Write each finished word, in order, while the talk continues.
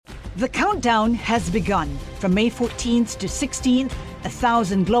The countdown has begun. From May 14th to 16th,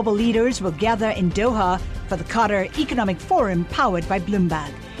 1,000 global leaders will gather in Doha for the Qatar Economic Forum powered by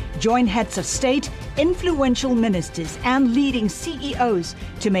Bloomberg. Join heads of state, influential ministers, and leading CEOs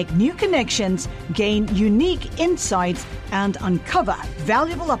to make new connections, gain unique insights, and uncover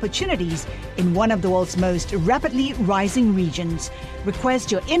valuable opportunities in one of the world's most rapidly rising regions.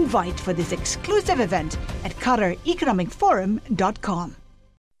 Request your invite for this exclusive event at QatarEconomicForum.com.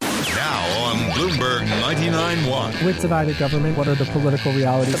 Now on Bloomberg 99.1. With divided government, what are the political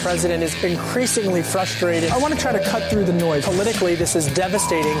realities? The president is increasingly frustrated. I want to try to cut through the noise. Politically, this is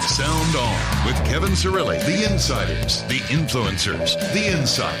devastating. Sound On with Kevin Cirilli. The insiders, the influencers, the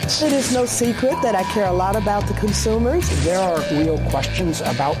insights. It is no secret that I care a lot about the consumers. There are real questions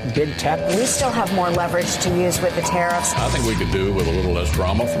about big tech. We still have more leverage to use with the tariffs. I think we could do with a little less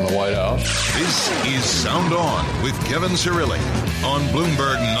drama from the White House. This is Sound On with Kevin Cirilli on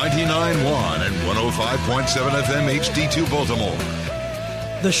Bloomberg 99.1 and 105.7 FM HD2 Baltimore.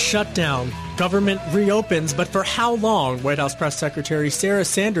 The shutdown. Government reopens, but for how long? White House Press Secretary Sarah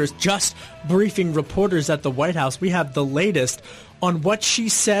Sanders just briefing reporters at the White House. We have the latest on what she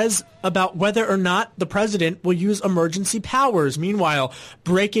says about whether or not the president will use emergency powers. Meanwhile,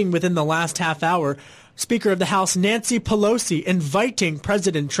 breaking within the last half hour, Speaker of the House Nancy Pelosi inviting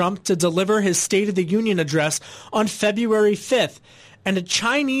President Trump to deliver his State of the Union address on February 5th. And a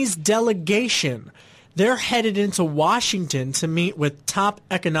Chinese delegation, they're headed into Washington to meet with top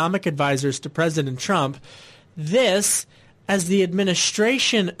economic advisors to President Trump. This, as the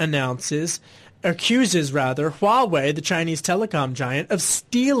administration accuses Huawei, the Chinese telecom giant, of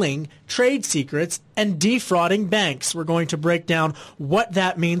stealing trade secrets and defrauding banks. We're going to break down what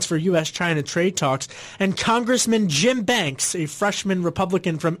that means for U.S.-China trade talks. And Congressman Jim Banks, a freshman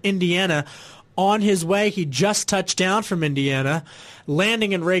Republican from Indiana, on his way. He just touched down from Indiana,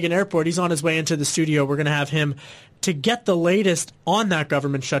 landing in Reagan Airport. He's on his way into the studio. We're going to have him to get the latest on that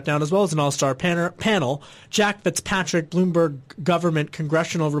government shutdown, as well as an all-star panel. Jack Fitzpatrick, Bloomberg government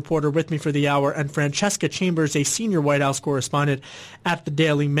congressional reporter, with me for the hour, and Francesca Chambers, a senior White House correspondent at the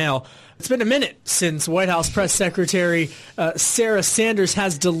Daily Mail. It's been a minute since White House Press Secretary Sarah Sanders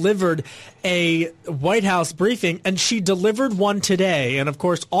has delivered a White House briefing, and she delivered one today. And, of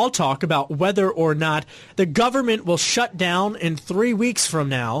course, all talk about whether or not the government will shut down in 3 weeks from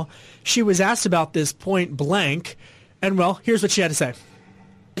now. She was asked about this point blank, and, well, here's what she had to say.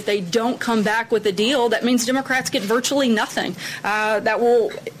 If they don't come back with a deal, that means Democrats get virtually nothing. That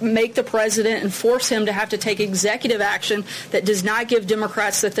will make the president and force him to have to take executive action that does not give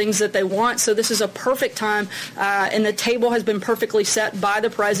Democrats the things that they want. So this is a perfect time, and the table has been perfectly set by the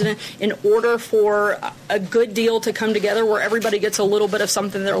president in order for a good deal to come together where everybody gets a little bit of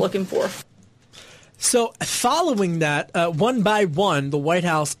something they're looking for. So following that, one by one, the White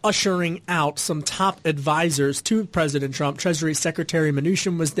House ushering out some top advisors to President Trump. Treasury Secretary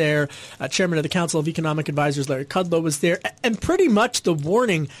Mnuchin was there. Chairman of the Council of Economic Advisors Larry Kudlow was there. And pretty much the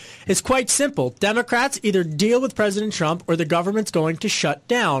warning is quite simple. Democrats either deal with President Trump or the government's going to shut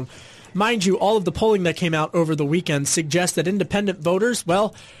down. Mind you, all of the polling that came out over the weekend suggests that independent voters,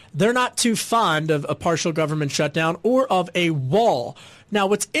 well, they're not too fond of a partial government shutdown or of a wall. Now,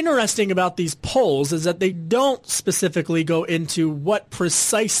 what's interesting about these polls is that they don't specifically go into what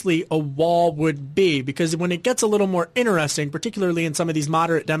precisely a wall would be, because when it gets a little more interesting, particularly in some of these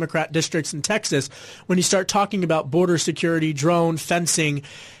moderate Democrat districts in Texas, when you start talking about border security, drone fencing,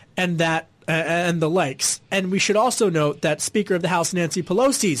 and the likes. And we should also note that Speaker of the House Nancy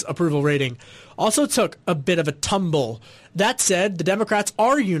Pelosi's approval rating also took a bit of a tumble. That said, the Democrats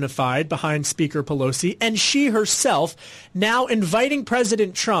are unified behind Speaker Pelosi, and she herself now inviting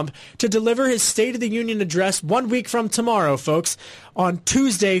President Trump to deliver his State of the Union address 1 week from tomorrow, folks, on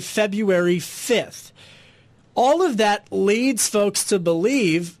Tuesday, February 5th. All of that leads folks to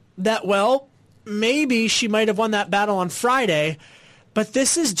believe that, well, maybe she might have won that battle on Friday, but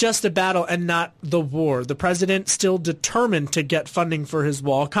this is just a battle and not the war. The president still determined to get funding for his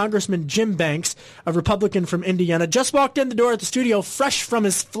wall. Congressman Jim Banks, a Republican from Indiana, just walked in the door at the studio fresh from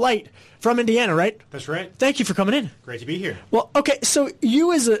his flight from Indiana, right? That's right. Thank you for coming in. Great to be here. Well, okay, so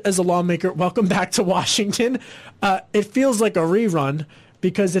you as a lawmaker, welcome back to Washington. It feels like a rerun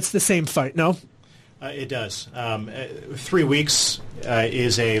because it's the same fight, no? It does. 3 weeks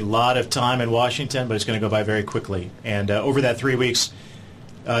is a lot of time in Washington, but it's going to go by very quickly. And over that 3 weeks,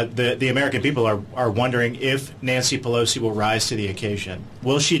 the American people are wondering if Nancy Pelosi will rise to the occasion.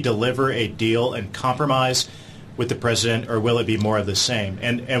 Will she deliver a deal and compromise with the president, or will it be more of the same?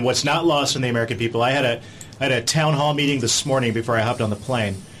 And what's not lost on the American people, I had a town hall meeting this morning before I hopped on the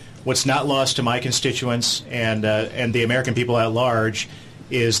plane. What's not lost to my constituents and the American people at large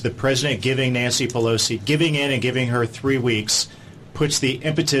is the president giving Nancy Pelosi, giving in and giving her 3 weeks, puts the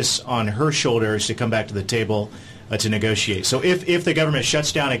impetus on her shoulders to come back to the table to negotiate. So if the government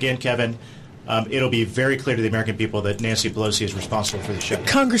shuts down again, Kevin, it'll be very clear to the American people that Nancy Pelosi is responsible for the shutdown.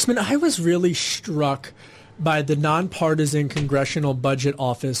 Congressman, I was really struck by the Nonpartisan Congressional Budget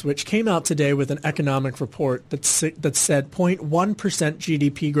Office, which came out today with an economic report that said 0.1%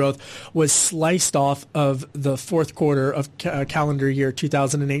 GDP growth was sliced off of the fourth quarter of calendar year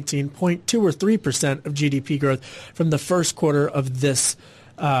 2018, 0.2 or 3% of GDP growth from the first quarter of this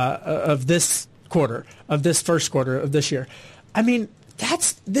first quarter of this year. I mean,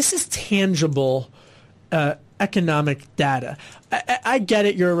 this is tangible economic data. I get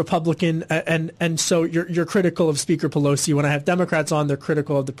it. You're a Republican, and so you're critical of Speaker Pelosi. When I have Democrats on, they're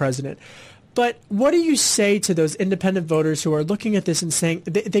critical of the president. But what do you say to those independent voters who are looking at this and saying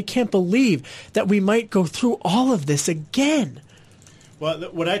they can't believe that we might go through all of this again? Well,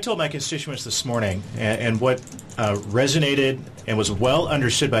 what I told my constituents this morning, and what resonated and was well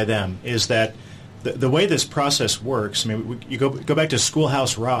understood by them, is that the way this process works, I mean, you go back to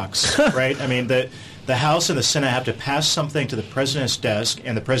Schoolhouse Rocks, right? I mean, the House and the Senate have to pass something to the president's desk,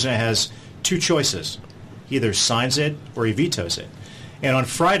 and the president has two choices. He either signs it or he vetoes it. And on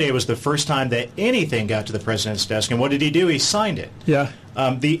Friday was the first time that anything got to the president's desk. And what did he do? He signed it. Yeah.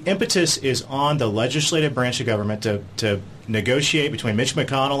 The impetus is on the legislative branch of government to negotiate between Mitch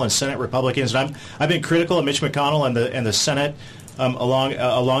McConnell and Senate Republicans. And I've been critical of Mitch McConnell and the Senate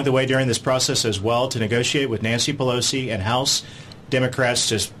along the way during this process as well, to negotiate with Nancy Pelosi and House Democrats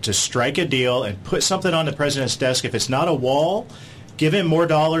to strike a deal and put something on the president's desk. If it's not a wall, give him more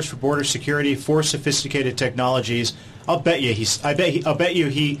dollars for border security, for sophisticated technologies. I'll bet you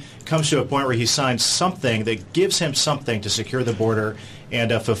he comes to a point where he signs something that gives him something to secure the border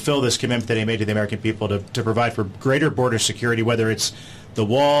and fulfill this commitment that he made to the American people to provide for greater border security, whether it's the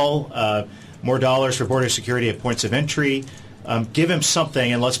wall, more dollars for border security at points of entry. Give him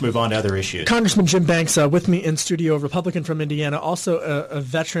something, and let's move on to other issues. Congressman Jim Banks with me in studio, Republican from Indiana, also a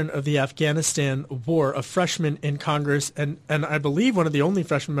veteran of the Afghanistan war, a freshman in Congress, and I believe one of the only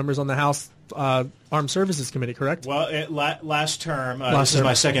freshman members on the House Armed Services Committee, correct? Well, last term. This is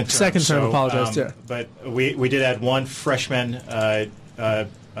my second term. Second term, apologize. Yeah. But we did add one freshman,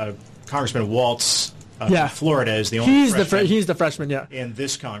 Congressman Waltz from Florida is the only freshman. He's the freshman, yeah. In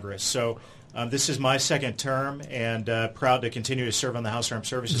this Congress. So this is my second term, and proud to continue to serve on the House Armed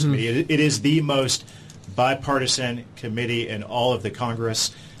Services Committee. It is the most bipartisan committee in all of the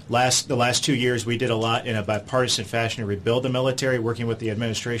Congress. The last 2 years, we did a lot in a bipartisan fashion to rebuild the military, working with the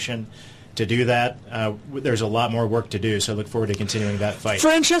administration to do that. There's a lot more work to do, so I look forward to continuing that fight.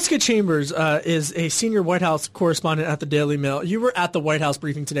 Francesca Chambers is a senior White House correspondent at the Daily Mail. You were at the White House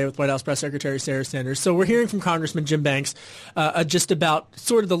briefing today with White House Press Secretary Sarah Sanders. So we're hearing from Congressman Jim Banks just about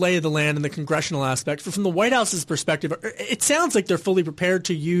sort of the lay of the land and the congressional aspect. From the White House's perspective, it sounds like they're fully prepared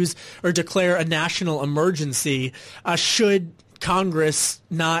to use or declare a national emergency should Congress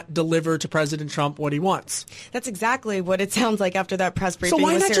not deliver to President Trump what he wants. That's exactly what it sounds like after that press briefing. So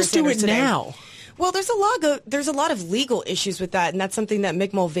why with not Sarah just do Sanders it today. now? Well, there's a lot of legal issues with that, and that's something that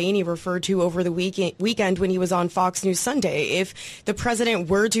Mick Mulvaney referred to over the weekend when he was on Fox News Sunday. If the president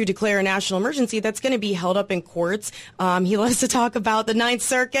were to declare a national emergency, that's going to be held up in courts. He loves to talk about the Ninth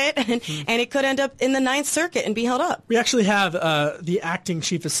Circuit, and it could end up in the Ninth Circuit and be held up. We actually have the acting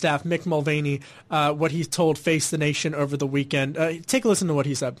chief of staff, Mick Mulvaney, what he told Face the Nation over the weekend. Take a listen to what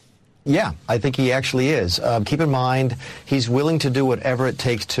he said. Yeah, I think he actually is. Keep in mind, he's willing to do whatever it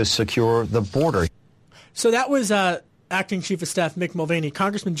takes to secure the border. So that was Acting Chief of Staff Mick Mulvaney.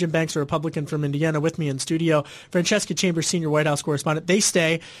 Congressman Jim Banks, a Republican from Indiana, with me in studio. Francesca Chambers, senior White House correspondent. They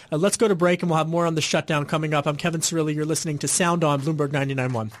stay. Let's go to break, and we'll have more on the shutdown coming up. I'm Kevin Cirilli. You're listening to Sound On Bloomberg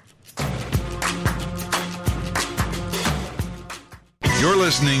 99.1. You're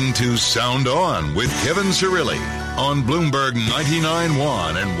listening to Sound On with Kevin Cirilli on Bloomberg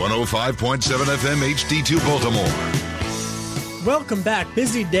 99.1 and 105.7 FM HD2 Baltimore. Welcome back.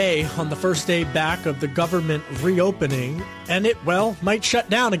 Busy day on the first day back of the government reopening, and it, might shut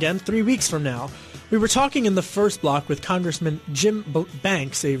down again 3 weeks from now. We were talking in the first block with Congressman Jim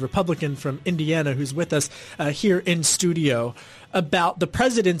Banks, a Republican from Indiana, who's with us here in studio, about the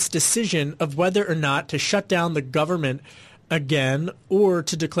president's decision of whether or not to shut down the government again or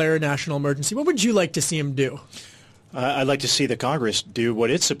to declare a national emergency. What would you like to see him do? I'd like to see the Congress do what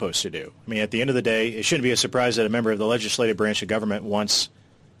it's supposed to do. I mean, at the end of the day, it shouldn't be a surprise that a member of the legislative branch of government wants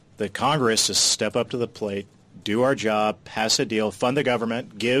the Congress to step up to the plate, do our job, pass a deal, fund the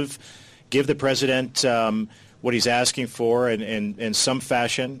government, give the president what he's asking for, and in some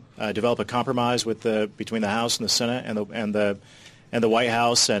fashion develop a compromise between the House and the Senate and and the White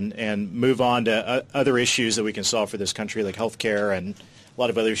House and move on to other issues that we can solve for this country, like health care and a lot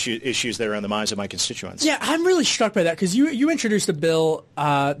of other issues that are on the minds of my constituents. Yeah, I'm really struck by that because you introduced a bill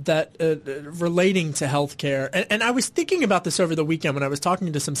that relating to health care. And I was thinking about this over the weekend when I was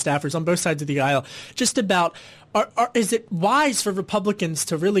talking to some staffers on both sides of the aisle, just about is it wise for Republicans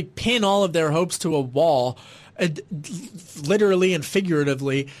to really pin all of their hopes to a wall, literally and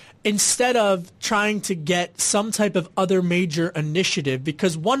figuratively, instead of trying to get some type of other major initiative?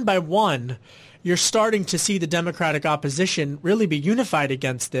 Because one by one, you're starting to see the Democratic opposition really be unified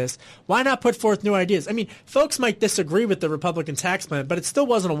against this. Why not put forth new ideas? I mean, folks might disagree with the Republican tax plan, but it still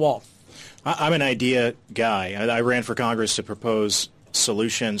wasn't a wall. I'm an idea guy. I ran for Congress to propose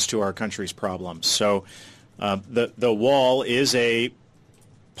solutions to our country's problems. So the wall is a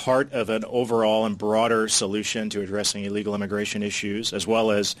part of an overall and broader solution to addressing illegal immigration issues, as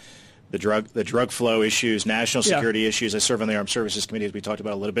well as the drug flow issues, national security issues. I serve on the Armed Services Committee, as we talked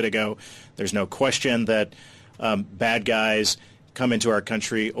about a little bit ago. There's no question that bad guys come into our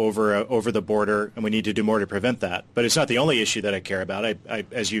country over the border, and we need to do more to prevent that. But it's not the only issue that I care about.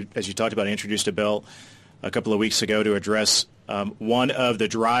 As you talked about, I introduced a bill a couple of weeks ago to address one of the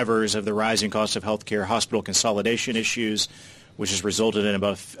drivers of the rising cost of health care, hospital consolidation issues, which has resulted in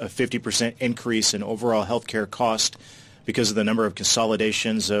about a 50% increase in overall health care cost because of the number of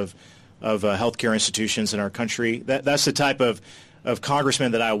consolidations of healthcare institutions in our country. That's the type of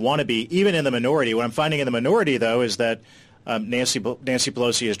congressman that I want to be, even in the minority. What I'm finding in the minority, though, is that Nancy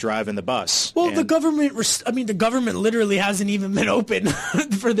Pelosi is driving the bus. Well, the government literally hasn't even been open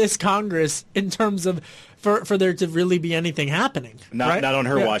for this Congress in terms of for there to really be anything happening. Not on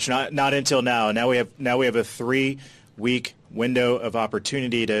her watch. Not until now. Now we have a 3-week window of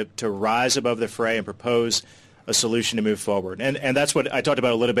opportunity to rise above the fray and propose a solution to move forward. And that's what I talked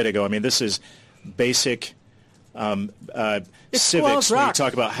about a little bit ago. I mean, this is basic civics. We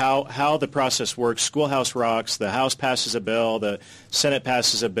talk about how the process works. Schoolhouse rocks. The House passes a bill. The Senate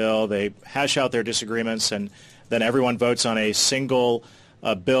passes a bill. They hash out their disagreements, and then everyone votes on a single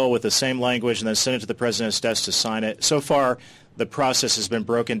bill with the same language and then send it to the president's desk to sign it. So far, the process has been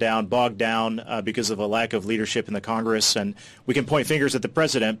broken down, bogged down because of a lack of leadership in the Congress. And we can point fingers at the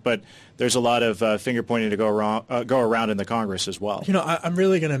president, but there's a lot of finger pointing to go around in the Congress as well. You know, I'm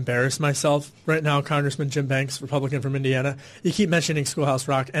really going to embarrass myself right now, Congressman Jim Banks, Republican from Indiana. You keep mentioning Schoolhouse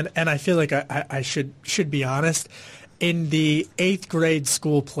Rock, and I feel like I should be honest. In the 8th grade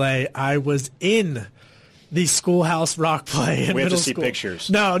school play, I was in the Schoolhouse Rock play in we have middle to see school. Pictures.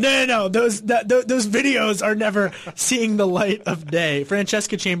 No. Those videos are never seeing the light of day.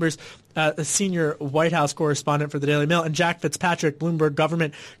 Francesca Chambers, a senior White House correspondent for the Daily Mail, and Jack Fitzpatrick, Bloomberg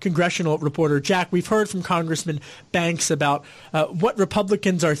government congressional reporter. Jack, we've heard from Congressman Banks about what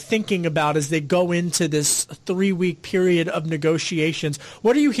Republicans are thinking about as they go into this 3-week period of negotiations.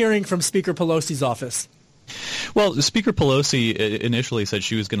 What are you hearing from Speaker Pelosi's office? Well, Speaker Pelosi initially said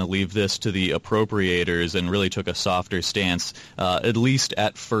she was going to leave this to the appropriators and really took a softer stance, at least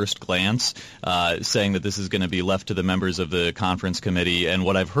at first glance, saying that this is going to be left to the members of the conference committee. And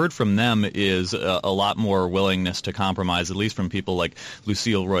what I've heard from them is a lot more willingness to compromise, at least from people like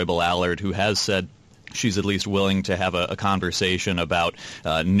Lucille Roybal Allard, who has said she's at least willing to have a conversation about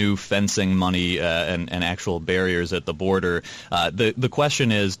new fencing money and actual barriers at the border. The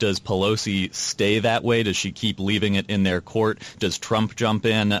question is, does Pelosi stay that way? Does she keep leaving it in their court? Does Trump jump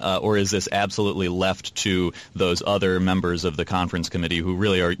in? Or is this absolutely left to those other members of the conference committee who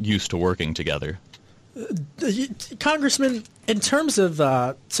really are used to working together? Congressman, in terms of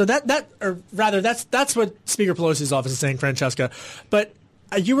that's what Speaker Pelosi's office is saying, Francesca, but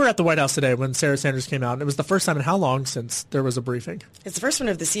you were at the White House today when Sarah Sanders came out, and it was the first time in how long since there was a briefing? It's the first one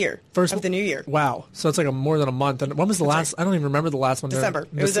of this year, of the new year. Wow. So it's like more than a month. And when was the last? Right. I don't even remember the last one. December.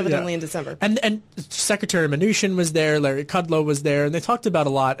 It was evidently in December. And Secretary Mnuchin was there, Larry Kudlow was there, and they talked about a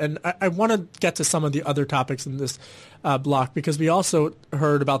lot. And I want to get to some of the other topics in this block, because we also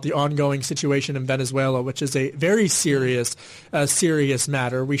heard about the ongoing situation in Venezuela, which is a very serious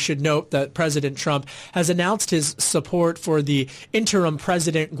matter. We should note that President Trump has announced his support for the interim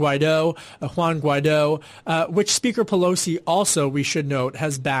President Guaido, Juan Guaido, which Speaker Pelosi also, we should note,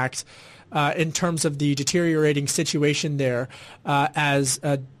 has backed in terms of the deteriorating situation there as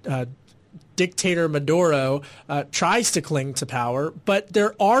dictator Maduro tries to cling to power, but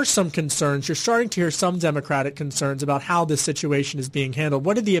there are some concerns. You're starting to hear some Democratic concerns about how this situation is being handled.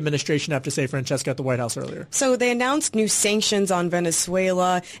 What did the administration have to say, Francesca, at the White House earlier? So they announced new sanctions on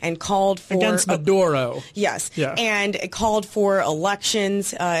Venezuela and called for... Against Maduro. Yes. Yeah. And it called for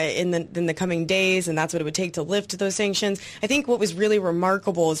elections in the coming days, and that's what it would take to lift those sanctions. I think what was really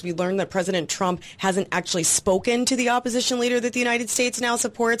remarkable is we learned that President Trump hasn't actually spoken to the opposition leader that the United States now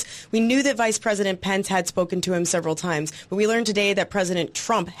supports. We knew that Vice President Pence had spoken to him several times, but we learned today that President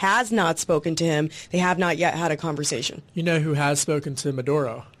Trump has not spoken to him. They have not yet had a conversation. You know who has spoken to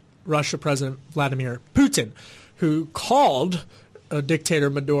Maduro? Russia President Vladimir Putin, who called dictator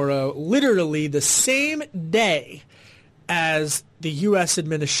Maduro literally the same day as the U.S.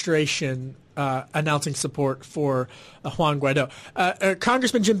 administration announcing support for Juan Guaido.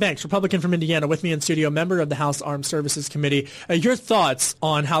 Congressman Jim Banks, Republican from Indiana, with me in studio, member of the House Armed Services Committee. Your thoughts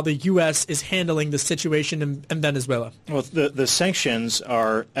on how the U.S. is handling the situation in Venezuela? Well, the sanctions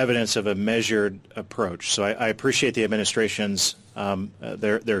are evidence of a measured approach. So I appreciate the administration's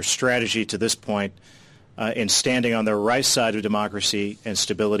their strategy to this point in standing on the right side of democracy and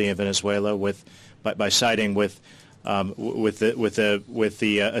stability in Venezuela by siding with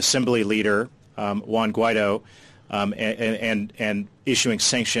the assembly leader Juan Guaido and issuing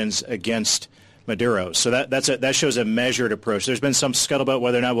sanctions against Maduro. So that shows a measured approach. There's been some scuttlebutt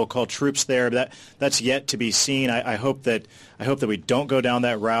whether or not we'll call troops there. That's yet to be seen. I hope that we don't go down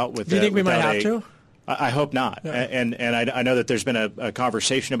that route. Do you think we might have to? I hope not. Yeah. And I know that there's been a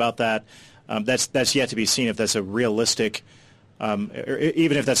conversation about that. That's yet to be seen if that's a realistic.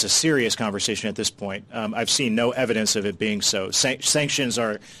 Even if that's a serious conversation at this point, I've seen no evidence of it being so. Sanctions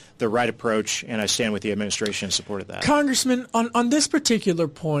are the right approach, and I stand with the administration in support of that. Congressman, on this particular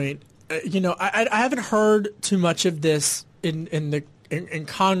point, I haven't heard too much of this in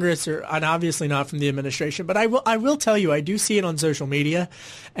Congress, and obviously not from the administration. But I will tell you, I do see it on social media,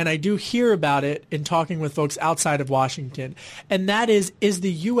 and I do hear about it in talking with folks outside of Washington. And that is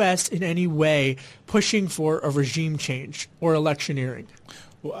the U.S. in any way pushing for a regime change or electioneering?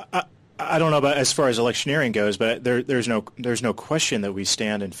 Well, I don't know about as far as electioneering goes, but there's no question that we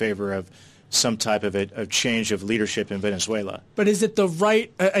stand in favor of some type of a change of leadership in Venezuela. But is it the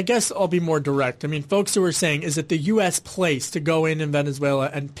right, I guess I'll be more direct. I mean, folks who are saying, is it the U.S. place to go in Venezuela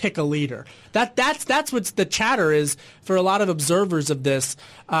and pick a leader? That's what the chatter is for a lot of observers of this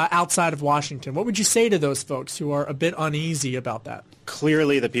outside of Washington. What would you say to those folks who are a bit uneasy about that?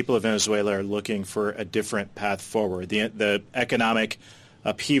 Clearly, the people of Venezuela are looking for a different path forward. The economic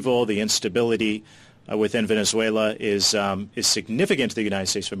upheaval, the instability within Venezuela is significant to the United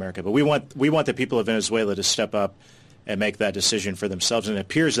States of America. But we want the people of Venezuela to step up and make that decision for themselves. And it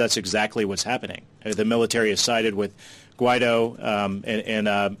appears that's exactly what's happening. The military has sided with Guaido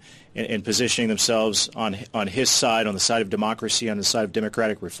and positioning themselves on his side, on the side of democracy, on the side of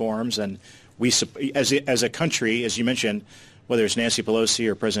democratic reforms. And we, as a country, as you mentioned, whether it's Nancy Pelosi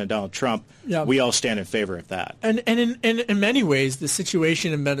or President Donald Trump, we all stand in favor of that. And in many ways, the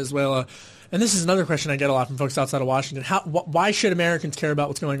situation in Venezuela, and this is another question I get a lot from folks outside of Washington, why should Americans care about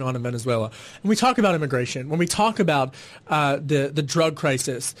what's going on in Venezuela? When we talk about immigration, when we talk about the drug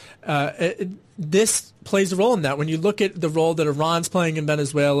crisis, this plays a role in that. When you look at the role that Iran's playing in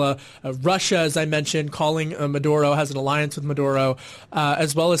Venezuela, Russia, as I mentioned, calling Maduro, has an alliance with Maduro,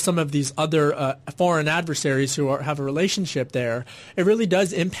 as well as some of these other foreign adversaries who have a relationship there, it really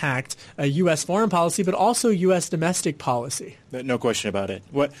does impact U.S. foreign policy, but also U.S. domestic policy. No question about it.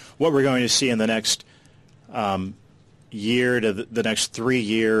 What we're going to see in the next year to the next 3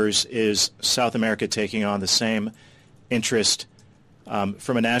 years is South America taking on the same interest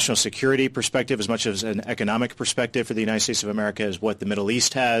from a national security perspective as much as an economic perspective for the United States of America as what the Middle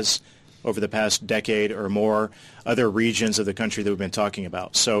East has over the past decade or more, other regions of the country that we've been talking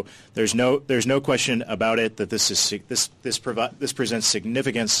about. So there's no question about it that this presents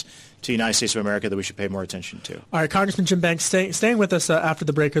significance to the United States of America that we should pay more attention to. All right, Congressman Jim Banks, staying with us after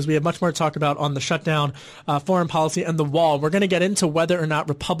the break because we have much more to talk about on the shutdown, foreign policy, and the wall. We're going to get into whether or not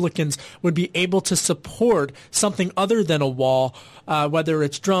Republicans would be able to support something other than a wall, whether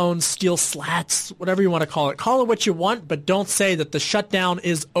it's drones, steel slats, whatever you want to call it. Call it what you want, but don't say that the shutdown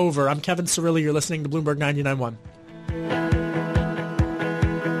is over. I'm Kevin Cirilli. You're listening to Bloomberg 99.1.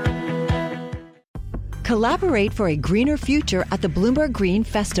 Collaborate for a greener future at the Bloomberg Green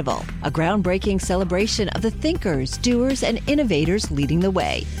Festival, a groundbreaking celebration of the thinkers, doers, and innovators leading the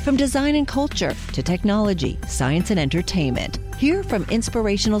way. From design and culture to technology, science, and entertainment. Hear from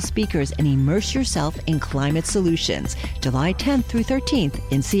inspirational speakers and immerse yourself in climate solutions. July 10th through 13th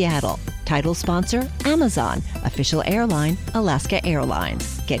in Seattle. Title sponsor, Amazon. Official airline, Alaska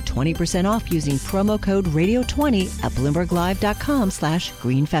Airlines. Get 20% off using promo code radio20 at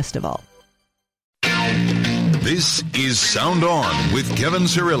BloombergLive.com/Green Festival. This is Sound On with Kevin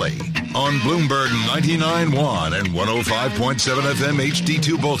Cirilli on Bloomberg 99.1 and 105.7 FM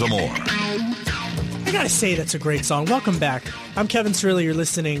HD2 Baltimore. I gotta say, that's a great song. Welcome back. I'm Kevin Cirilli. You're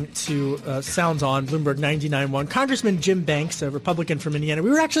listening to Sounds On, Bloomberg 99.1. Congressman Jim Banks, a Republican from Indiana. We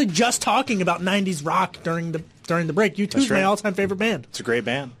were actually just talking about 90s rock during the break. U2's my all-time favorite band. It's a great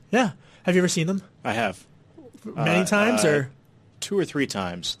band. Yeah. Have you ever seen them? I have. Many times, or? 2 or 3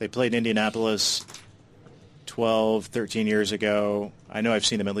 times. They played in Indianapolis 12, 13 years ago. I know I've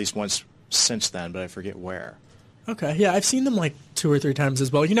seen them at least once since then, but I forget where. Okay, yeah, I've seen them like 2 or 3 times as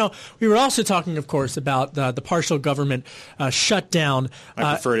well. You know, we were also talking, of course, about the partial government shutdown.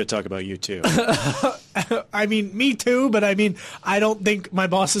 I prefer to talk about you too. I mean, me too, but I mean, I don't think my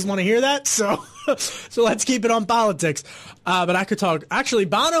bosses want to hear that, so so let's keep it on politics. But I could talk. Actually,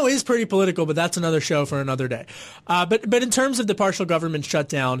 Bono is pretty political, but that's another show for another day. But in terms of the partial government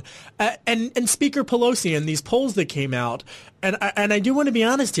shutdown and Speaker Pelosi and these polls that came out, and I do want to be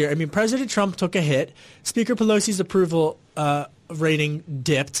honest here. I mean, President Trump took a hit. Speaker Pelosi's approval rating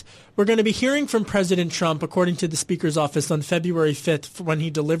dipped. We're going to be hearing from President Trump, according to the Speaker's office, on February 5th when he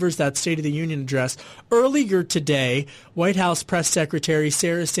delivers that State of the Union address. Earlier today, White House Press Secretary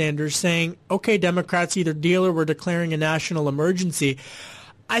Sarah Sanders saying, okay, Democrats, either deal or we're declaring a national emergency.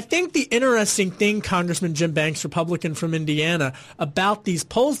 I think the interesting thing, Congressman Jim Banks, Republican from Indiana, about these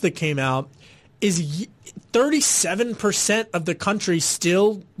polls that came out is 37% of the country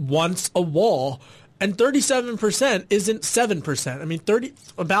still wants a wall. And 37% isn't 7%. I mean,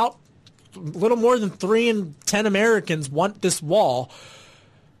 about a little more than 3 in 10 Americans want this wall.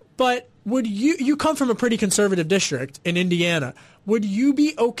 But would you come from a pretty conservative district in Indiana. Would you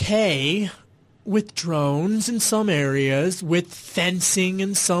be okay with drones in some areas, with fencing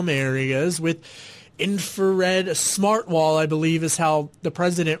in some areas, with infrared, a smart wall, I believe is how the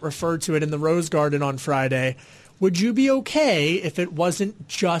president referred to it in the Rose Garden on Friday. Would you be okay if it wasn't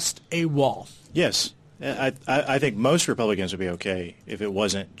just a wall? Yes. I think most Republicans would be okay if it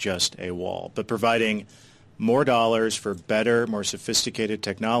wasn't just a wall. But providing more dollars for better, more sophisticated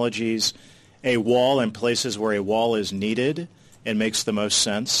technologies, a wall in places where a wall is needed and makes the most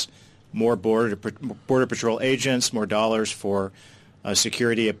sense, more Border Patrol agents, more dollars for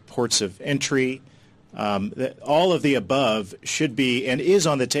security at ports of entry, all of the above should be and is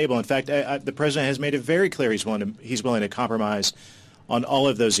on the table. In fact, the president has made it very clear he's willing to compromise on all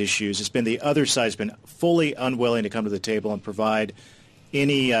of those issues. It's been the other side's been fully unwilling to come to the table and provide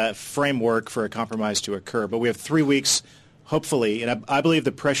any framework for a compromise to occur. But we have 3 weeks, hopefully, and I believe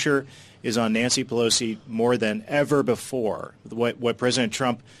the pressure is on Nancy Pelosi more than ever before. What President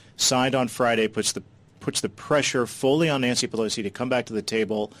Trump signed on Friday puts the pressure fully on Nancy Pelosi to come back to the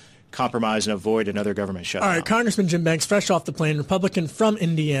table, compromise, and avoid another government shutdown. All right, Congressman Jim Banks, fresh off the plane, Republican from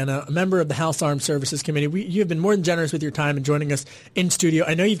Indiana, a member of the House Armed Services Committee. You have been more than generous with your time and joining us in studio.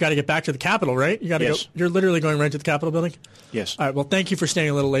 I know you've got to get back to the Capitol, right? You got to Yes. go. You're literally going right to the Capitol building? Yes. All right, well, thank you for staying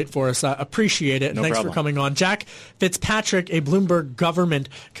a little late for us. Appreciate it. And No thanks problem. for coming on. Jack Fitzpatrick, a Bloomberg government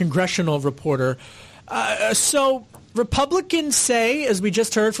congressional reporter. So Republicans say, as we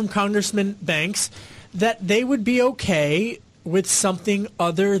just heard from Congressman Banks, that they would be okay with something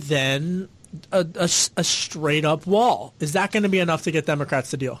other than a straight-up wall. Is that going to be enough to get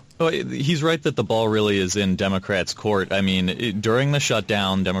Democrats to deal? Oh, he's right that the ball really is in Democrats' court. I mean, during the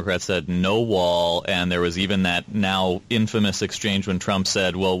shutdown, Democrats said no wall, and there was even that now infamous exchange when Trump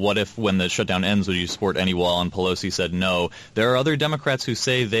said, well, what if when the shutdown ends, would you support any wall? And Pelosi said no. There are other Democrats who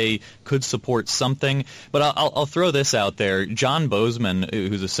say they could support something, but I'll throw this out there. John Bozeman,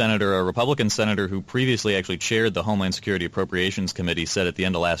 who's a Republican senator who previously actually chaired the Homeland Security Appropriations Committee, said at the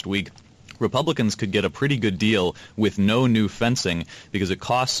end of last week, Republicans could get a pretty good deal with no new fencing because it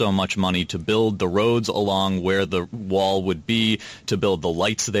costs so much money to build the roads along where the wall would be, to build the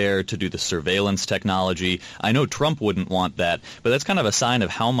lights there, to do the surveillance technology. I know Trump wouldn't want that, but that's kind of a sign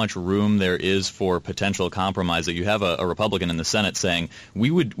of how much room there is for potential compromise, that you have a Republican in the Senate saying we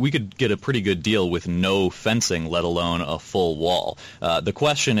could get a pretty good deal with no fencing, let alone a full wall. The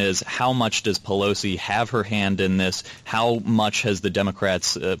question is, how much does Pelosi have her hand in this? How much has the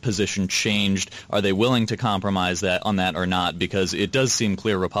Democrats' position changed changed? Are they willing to compromise on that or not? Because it does seem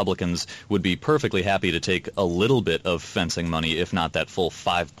clear Republicans would be perfectly happy to take a little bit of fencing money, if not that full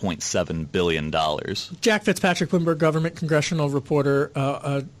 $5.7 billion. Jack Fitzpatrick, Bloomberg government congressional reporter,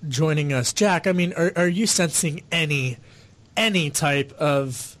 joining us. Jack, I mean, are you sensing any type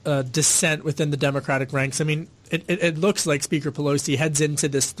of dissent within the Democratic ranks? I mean, it looks like Speaker Pelosi heads into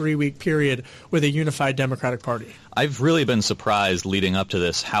this 3-week period with a unified Democratic Party. I've really been surprised leading up to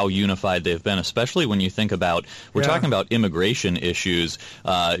this how unified they've been, especially when you think about, we're talking about immigration issues.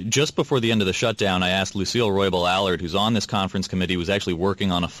 Just before the end of the shutdown, I asked Lucille Roybal-Allard, who's on this conference committee, who's actually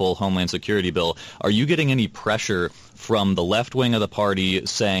working on a full Homeland Security bill, are you getting any pressure from the left wing of the party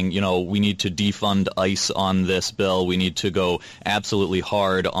saying, we need to defund ICE on this bill, we need to go absolutely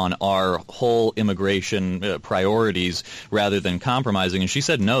hard on our whole immigration priorities rather than compromising? And she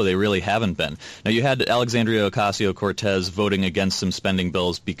said no, they really haven't been. Now, you had Alexandria Ocasio-Cortez voting against some spending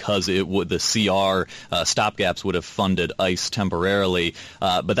bills because the CR stopgaps would have funded ICE temporarily,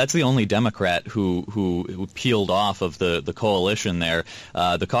 but that's the only Democrat who peeled off of the coalition there.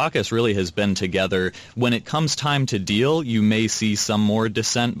 The caucus really has been together. When it comes time to deal, you may see some more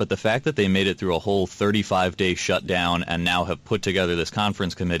dissent, but the fact that they made it through a whole 35-day shutdown and now have put together this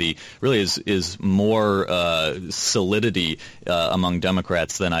conference committee really is more solidity among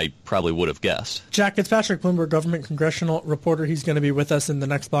Democrats than I probably would have guessed. Jack Fitzpatrick, Bloomberg government congressional reporter. He's going to be with us in the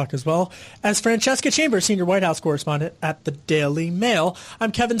next block as well as Francesca Chambers, senior White House correspondent at the Daily Mail.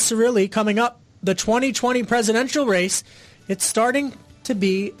 I'm Kevin Cirilli. Coming up, the 2020 presidential race. It's starting to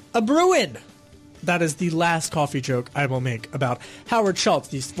be a brewin'. That is the last coffee joke I will make about Howard Schultz,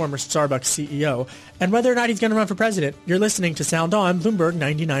 the former Starbucks CEO, and whether or not he's going to run for president. You're listening to Sound On, Bloomberg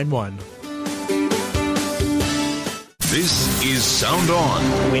 99.1. This is Sound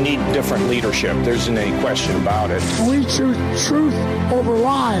On. We need different leadership. There isn't any question about it. We choose truth over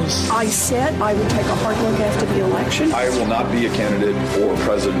lies. I said I would take a hard look after the election. I will not be a candidate for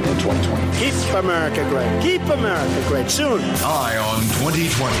president in 2020. Keep America great. Keep America great. Soon. Eye on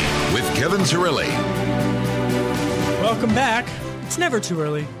 2020 with Kevin Cirilli. Welcome back. It's never too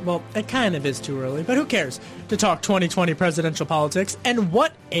early. Well, it kind of is too early, but who cares? To talk 2020 presidential politics. And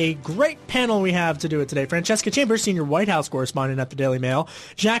what a great panel we have to do it today. Francesca Chambers, senior White House correspondent at the Daily Mail.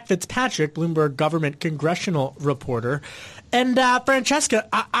 Jack Fitzpatrick, Bloomberg government congressional reporter. And Francesca,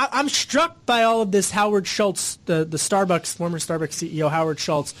 I'm struck by all of this Howard Schultz, the former Starbucks CEO Howard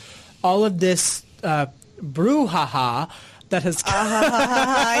Schultz, all of this brouhaha that has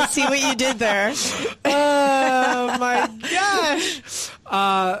I see what you did there. Oh my gosh.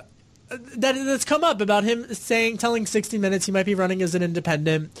 That's come up about him telling 60 Minutes he might be running as an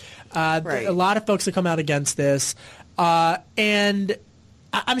independent. Right. A lot of folks have come out against this. And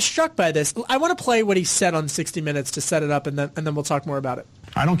I'm struck by this. I want to play what he said on 60 Minutes to set it up, and then we'll talk more about it.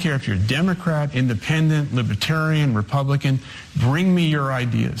 I don't care if you're Democrat, Independent, Libertarian, Republican. Bring me your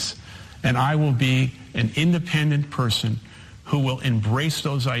ideas, and I will be an independent person who will embrace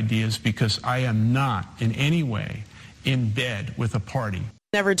those ideas because I am not in any way in bed with a party.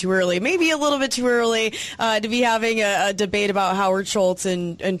 Never too early. Maybe a little bit too early to be having a debate about Howard Schultz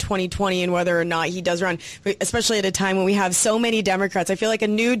in 2020 and whether or not he does run, especially at a time when we have so many Democrats. I feel like a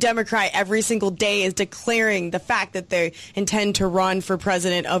new Democrat every single day is declaring the fact that they intend to run for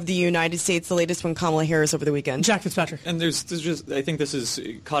president of the United States, the latest one, Kamala Harris, over the weekend. Jack Fitzpatrick. And there's just, I think this has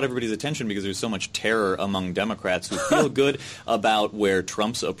caught everybody's attention because there's so much terror among Democrats who feel good about where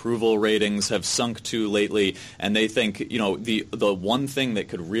Trump's approval ratings have sunk to lately, and they think, the one thing that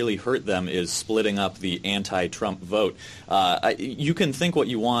could really hurt them is splitting up the anti-Trump vote. You can think what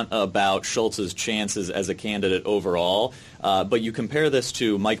you want about Schultz's chances as a candidate overall, but you compare this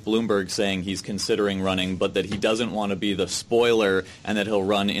to Mike Bloomberg saying he's considering running, but that he doesn't want to be the spoiler and that he'll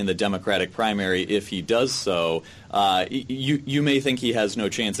run in the Democratic primary if he does so. You may think he has no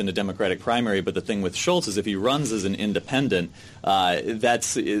chance in a Democratic primary, but the thing with Schultz is if he runs as an independent,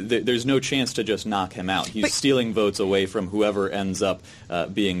 there's no chance to just knock him out. He's stealing votes away from whoever ends up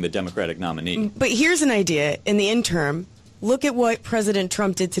being the Democratic nominee. But here's an idea. In the interim, look at what President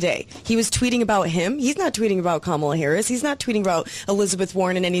Trump did today. He was tweeting about him. He's not tweeting about Kamala Harris. He's not tweeting about Elizabeth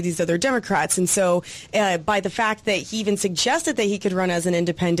Warren and any of these other Democrats. And so by the fact that he even suggested that he could run as an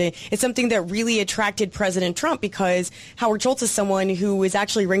independent, it's something that really attracted President Trump because Howard Schultz is someone who is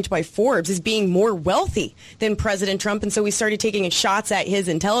actually ranked by Forbes as being more wealthy than President Trump. And so we started taking shots at his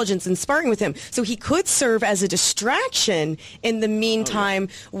intelligence and sparring with him. So he could serve as a distraction in the meantime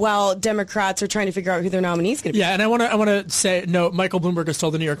while Democrats are trying to figure out who their nominee is going to be. Yeah, and I want to Michael Bloomberg has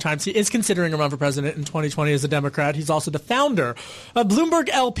told the New York Times he is considering a run for president in 2020 as a Democrat. He's also the founder of Bloomberg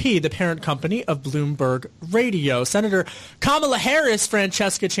LP, the parent company of Bloomberg Radio. Senator Kamala Harris,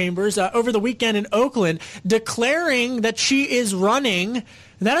 Francesca Chambers, over the weekend in Oakland, declaring that she is running.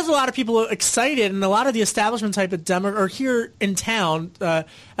 And that has a lot of people excited, and a lot of the establishment type of or here in town, at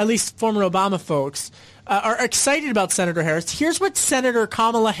least former Obama folks, are excited about Senator Harris. Here's what Senator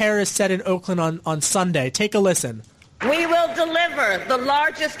Kamala Harris said in Oakland on Sunday. Take a listen. We will deliver the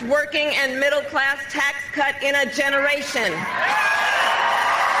largest working and middle class tax cut in a generation.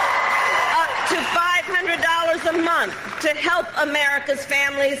 Up to $500 a month to help America's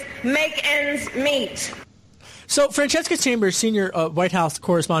families make ends meet. So Francesca Chambers, senior White House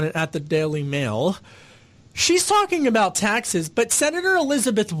correspondent at the Daily Mail, she's talking about taxes, but Senator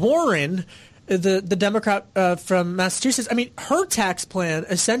Elizabeth Warren, the Democrat from Massachusetts, I mean, her tax plan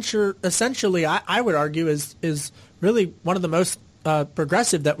essentially, I would argue, is really one of the most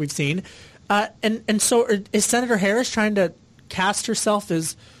progressive that we've seen. And so is Senator Harris trying to cast herself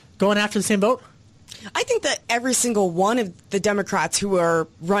as going after the same vote? I think that every single one of the Democrats who are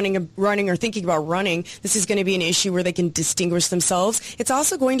running or thinking about running, this is going to be an issue where they can distinguish themselves. It's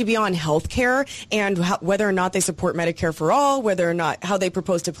also going to be on health care and whether or not they support Medicare for all, whether or not how they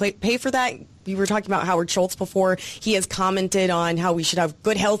propose to pay for that. We were talking about Howard Schultz before. He has commented on how we should have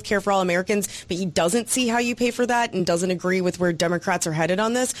good health care for all Americans, but he doesn't see how you pay for that and doesn't agree with where Democrats are headed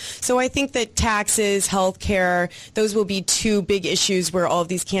on this. So I think that taxes, health care, those will be two big issues where all of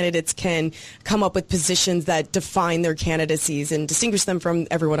these candidates can come up with positions that define their candidacies and distinguish them from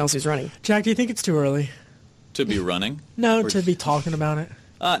everyone else who's running. Jack, do you think it's too early? To be running? No, to be talking about it.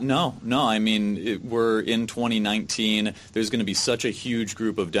 No. I mean, we're in 2019. There's going to be such a huge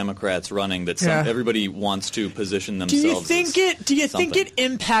group of Democrats running that everybody wants to position themselves. Do you think it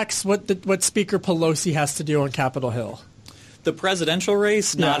impacts what Speaker Pelosi has to do on Capitol Hill? The presidential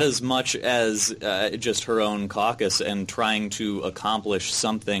race, not as much as just her own caucus and trying to accomplish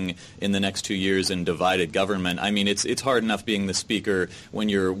something in the next 2 years in divided government. I mean, it's hard enough being the speaker when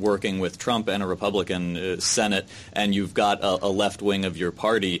you're working with Trump and a Republican Senate and you've got a left wing of your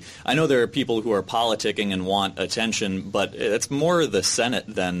party. I know there are people who are politicking and want attention, but it's more the Senate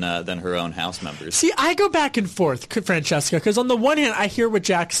than her own House members. See, I go back and forth, Francesca, because on the one hand, I hear what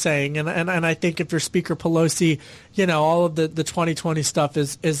Jack's saying, and I think if you're Speaker Pelosi, you know, all of the 2020 stuff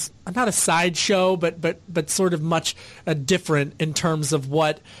is not a sideshow, but sort of much different in terms of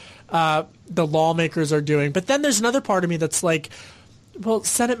what the lawmakers are doing. But then there's another part of me that's like, well,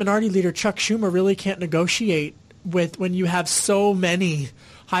 Senate Minority Leader Chuck Schumer really can't negotiate when you have so many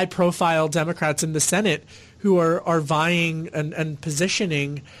high-profile Democrats in the Senate who are vying and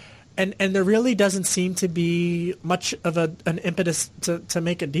positioning, and there really doesn't seem to be much of an impetus to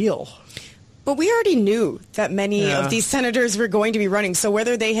make a deal. But we already knew that many of these senators were going to be running. So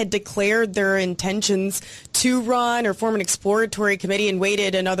whether they had declared their intentions to run or form an exploratory committee and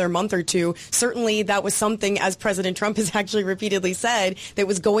waited another month or two, certainly that was something, as President Trump has actually repeatedly said, that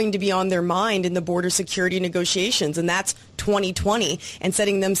was going to be on their mind in the border security negotiations. And that's 2020 and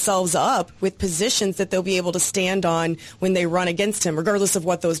setting themselves up with positions that they'll be able to stand on when they run against him, regardless of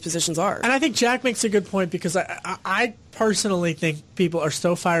what those positions are. And I think Jack makes a good point because I personally think people are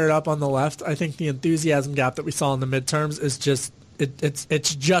so fired up on the left. I think the enthusiasm gap that we saw in the midterms is just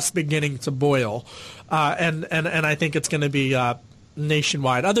it's just beginning to boil, and I think it's going to be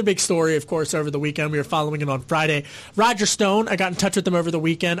nationwide. Other big story, of course, over the weekend. We were following it on Friday. Roger Stone, I got in touch with him over the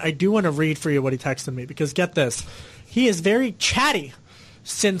weekend. I do want to read for you what he texted me because get this, he is very chatty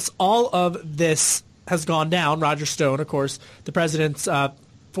since all of this has gone down. Roger Stone, of course, the president's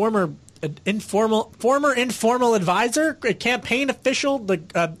former informal advisor, a campaign official,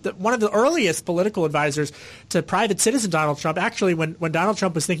 one of the earliest political advisors to private citizen Donald Trump. Actually, when Donald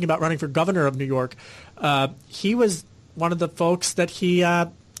Trump was thinking about running for governor of New York, he was one of the folks that he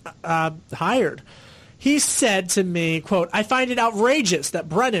hired. He said to me, quote, "I find it outrageous that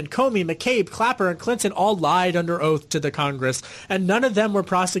Brennan, Comey, McCabe, Clapper, and Clinton all lied under oath to the Congress, and none of them were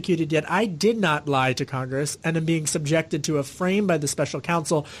prosecuted yet. I did not lie to Congress and am being subjected to a frame by the special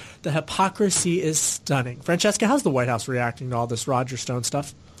counsel. The hypocrisy is stunning." Francesca, how's the White House reacting to all this Roger Stone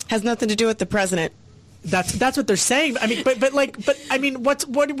stuff? Has nothing to do with the president. That's what they're saying. I mean, but I mean, what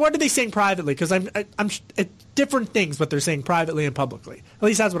are they saying privately? Because I'm different things what they're saying privately and publicly. At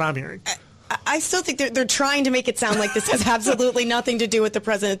least that's what I'm hearing. I still think they're trying to make it sound like this has absolutely nothing to do with the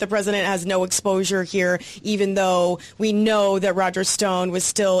president. The president has no exposure here, even though we know that Roger Stone was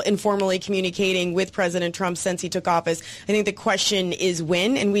still informally communicating with President Trump since he took office. I think the question is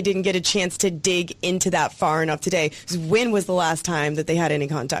when, and we didn't get a chance to dig into that far enough today. When was the last time that they had any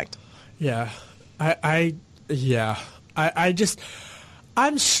contact? Yeah.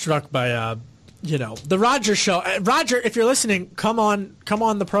 I'm struck by the Roger show. Roger, if you're listening, come on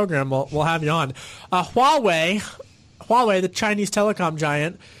the program. We'll have you on. Huawei, the Chinese telecom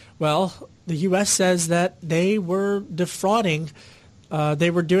giant. Well, the U.S. says that they were defrauding. They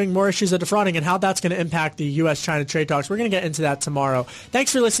were doing more issues of defrauding, and how that's going to impact the U.S.-China trade talks. We're going to get into that tomorrow.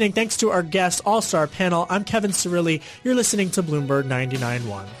 Thanks for listening. Thanks to our guest, all-star panel. I'm Kevin Cirilli. You're listening to Bloomberg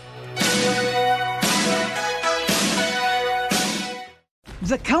 99.1.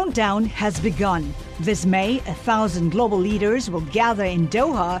 The countdown has begun. This May, 1,000 global leaders will gather in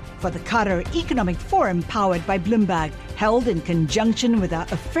Doha for the Qatar Economic Forum powered by Bloomberg, held in conjunction with our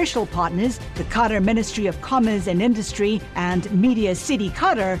official partners, the Qatar Ministry of Commerce and Industry and Media City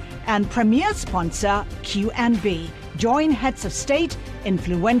Qatar, and premier sponsor QNB. Join heads of state,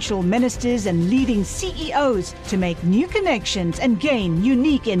 influential ministers, and leading CEOs to make new connections and gain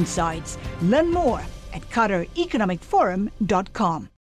unique insights. Learn more at QatarEconomicForum.com.